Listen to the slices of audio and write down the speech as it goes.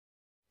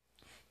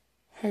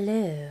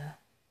Hello,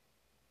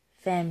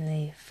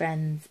 family,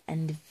 friends,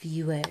 and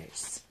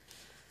viewers.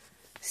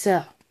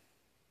 So,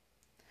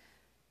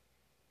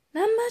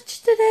 not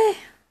much today.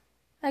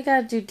 I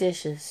gotta do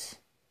dishes.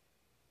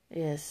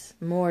 Yes,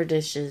 more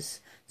dishes.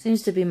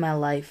 Seems to be my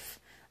life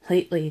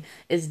lately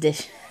is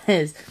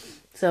dishes.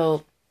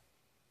 So,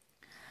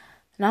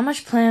 not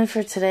much planned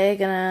for today.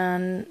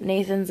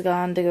 Nathan's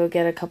gone to go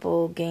get a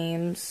couple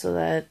games so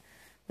that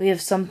we have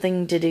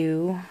something to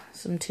do.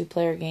 Some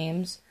 2-player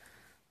games.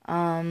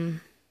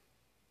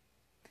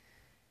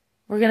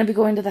 We're going to be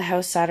going to the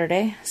house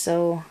Saturday,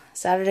 so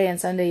Saturday and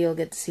Sunday you'll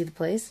get to see the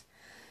place.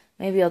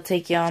 Maybe I'll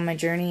take you on my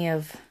journey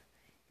of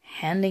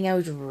handing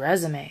out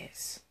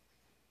resumes.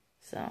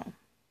 So,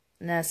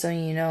 and that's so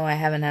you know I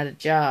haven't had a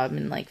job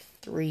in like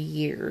 3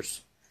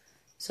 years.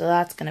 So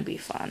that's going to be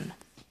fun.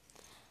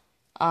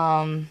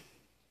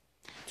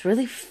 It's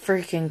really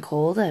freaking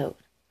cold out.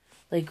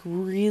 Like,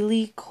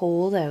 really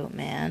cold out,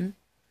 man.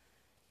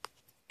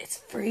 It's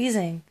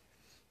freezing.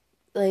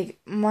 Like,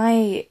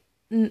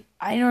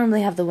 I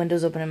normally have the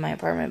windows open in my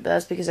apartment, but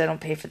that's because I don't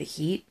pay for the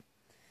heat.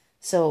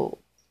 So,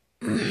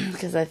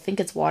 because I think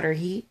it's water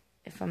heat,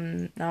 if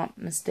I'm not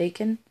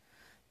mistaken.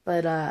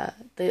 But,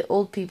 the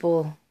old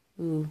people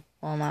well,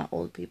 not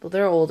old people,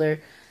 they're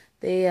older.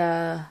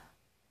 They're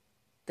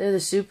the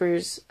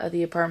supers of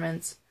the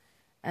apartments.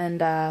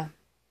 And, I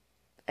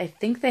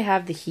think they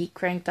have the heat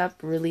cranked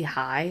up really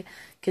high,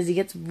 because it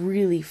gets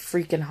really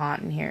freaking hot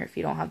in here if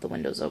you don't have the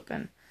windows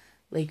open.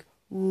 Like,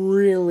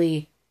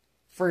 really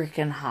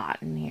freaking hot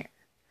in here.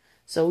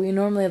 So we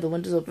normally have the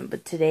windows open,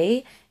 but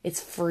today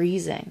it's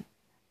freezing.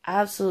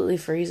 Absolutely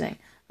freezing.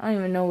 I don't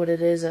even know what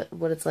it is,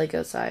 what it's like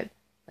outside.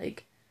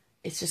 Like,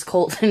 it's just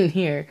cold in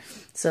here.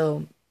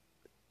 So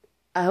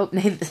I hope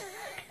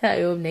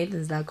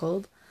Nathan's not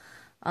cold.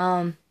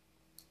 I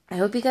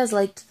hope you guys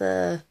liked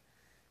the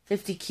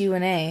 50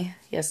 Q&A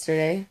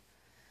yesterday.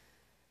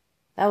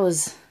 That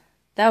was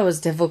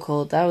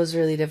difficult. That was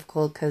really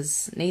difficult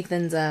because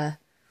Nathan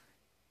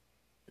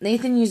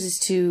uses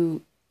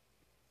two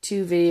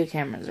video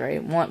cameras,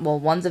 right?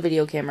 One's a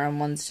video camera and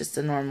one's just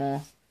a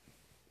normal.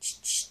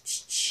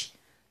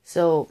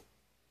 So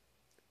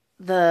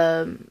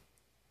the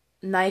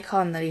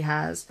Nikon that he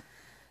has,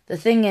 the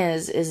thing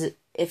is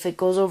if it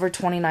goes over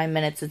 29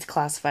 minutes, it's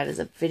classified as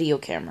a video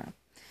camera.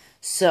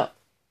 So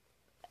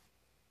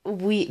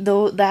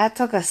that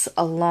took us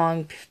a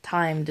long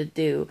time to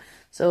do.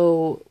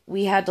 So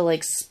we had to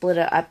like split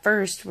it. At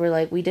first,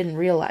 we didn't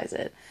realize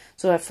it.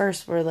 So at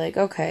first we're like,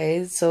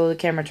 okay, so the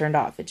camera turned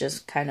off. It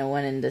just kind of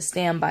went into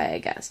standby, I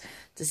guess,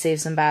 to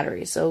save some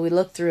battery. So we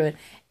looked through it.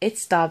 It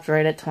stopped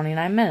right at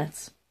 29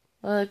 minutes.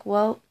 We're like,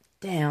 well,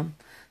 damn.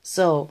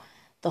 So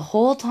the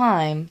whole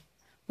time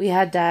we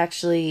had to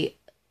actually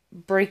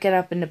break it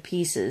up into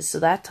pieces. So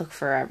that took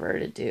forever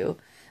to do.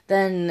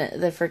 Then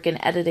the freaking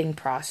editing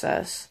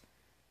process.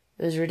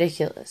 It was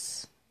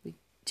ridiculous. We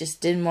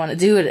just didn't want to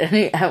do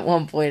it at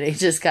one point. It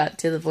just got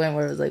to the point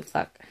where it was like,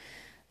 fuck,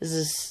 this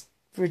is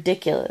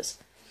ridiculous.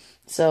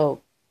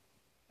 So,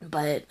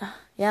 but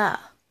yeah,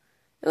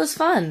 it was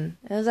fun.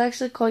 It was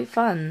actually quite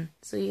fun.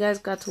 So you guys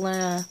got to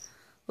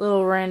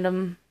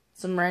learn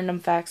some random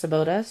facts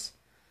about us.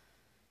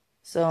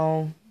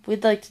 So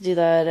we'd like to do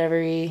that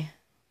every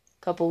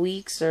couple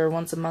weeks or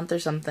once a month or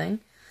something.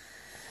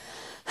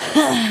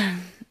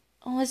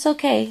 Oh, it's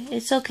okay.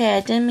 It's okay.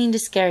 I didn't mean to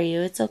scare you.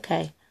 It's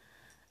okay.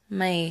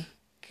 My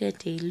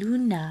goodie,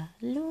 Luna.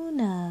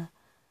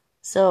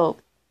 So,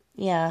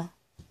 yeah.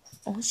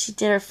 Oh, she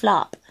did her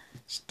flop.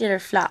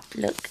 Look.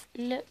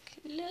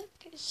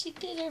 She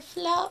did her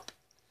flop.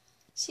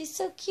 She's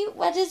so cute.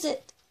 What is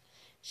it?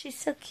 She's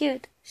so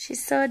cute.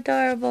 She's so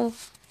adorable.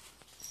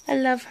 I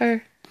love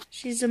her.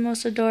 She's the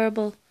most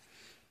adorable.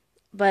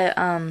 But,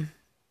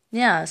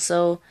 yeah,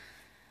 so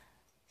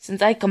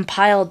since I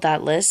compiled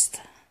that list,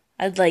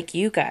 I'd like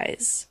you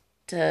guys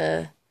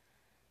to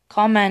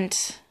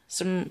comment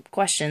some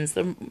questions.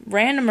 The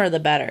randomer the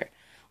better.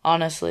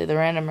 Honestly, the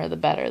randomer the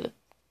better.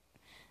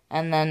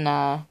 And then,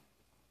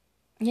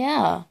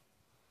 yeah.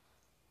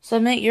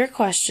 Submit your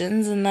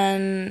questions, and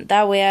then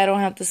that way I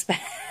don't have to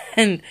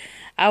spend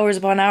hours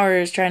upon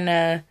hours trying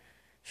to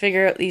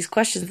figure out these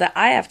questions that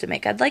I have to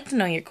make. I'd like to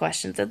know your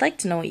questions. I'd like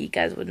to know what you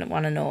guys would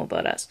want to know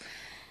about us.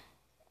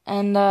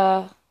 And,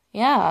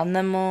 yeah, and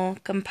then we'll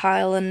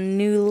compile a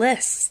new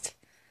list.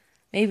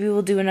 Maybe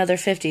we'll do another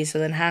 50, so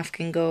then half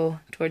can go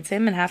towards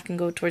him and half can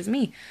go towards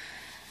me.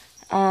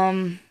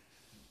 But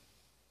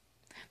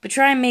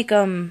try and make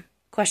them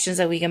questions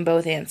that we can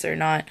both answer,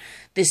 not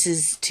this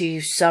is to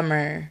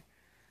Summer,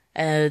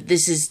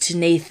 this is to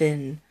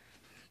Nathan.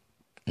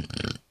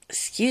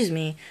 Excuse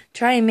me.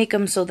 Try and make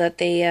them so that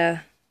they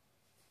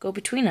go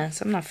between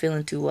us. I'm not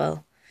feeling too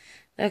well.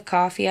 That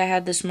coffee I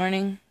had this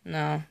morning,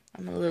 no,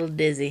 I'm a little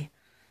dizzy.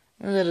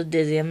 I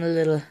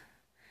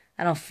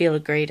don't feel the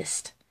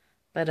greatest.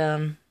 But,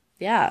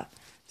 yeah.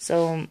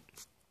 So,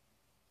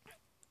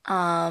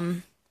 yeah,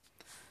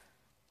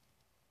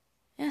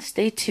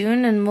 stay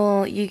tuned and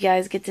you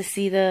guys get to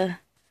see the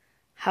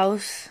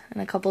house in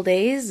a couple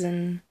days,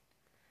 and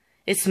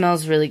it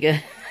smells really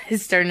good.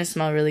 It's starting to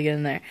smell really good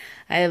in there.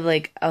 I have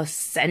like a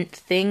scent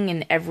thing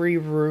in every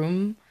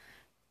room,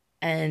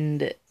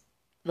 and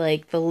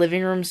like the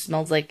living room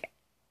smells like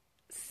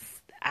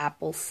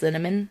apple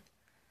cinnamon.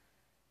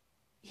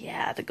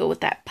 Yeah, to go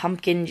with that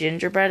pumpkin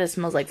gingerbread, it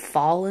smells like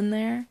fall in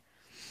there.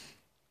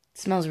 It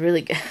smells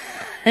really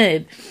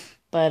good.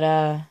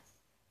 But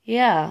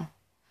yeah.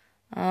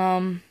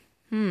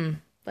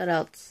 What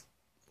else?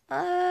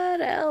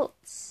 What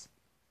else?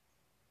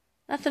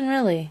 Nothing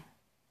really.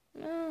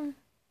 No,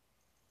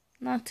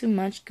 not too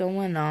much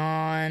going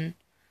on.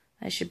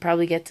 I should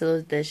probably get to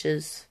those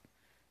dishes.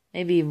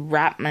 Maybe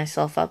wrap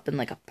myself up in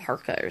like a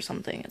parka or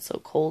something. It's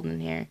so cold in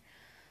here.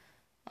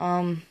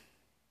 Luna,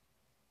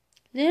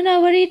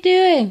 what are you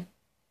doing?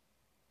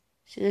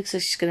 She looks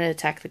like she's gonna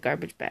attack the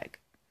garbage bag.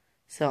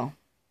 So,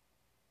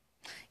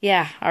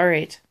 yeah,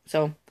 alright.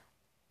 So,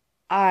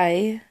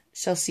 I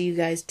shall see you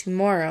guys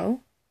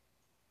tomorrow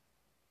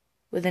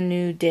with a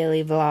new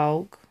daily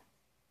vlog.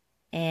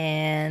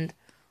 And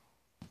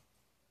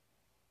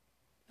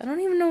I don't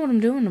even know what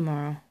I'm doing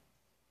tomorrow.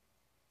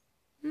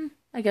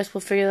 I guess we'll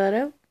figure that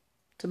out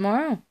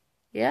tomorrow.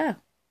 Yeah.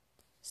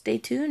 Stay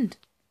tuned.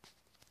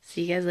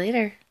 See you guys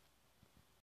later.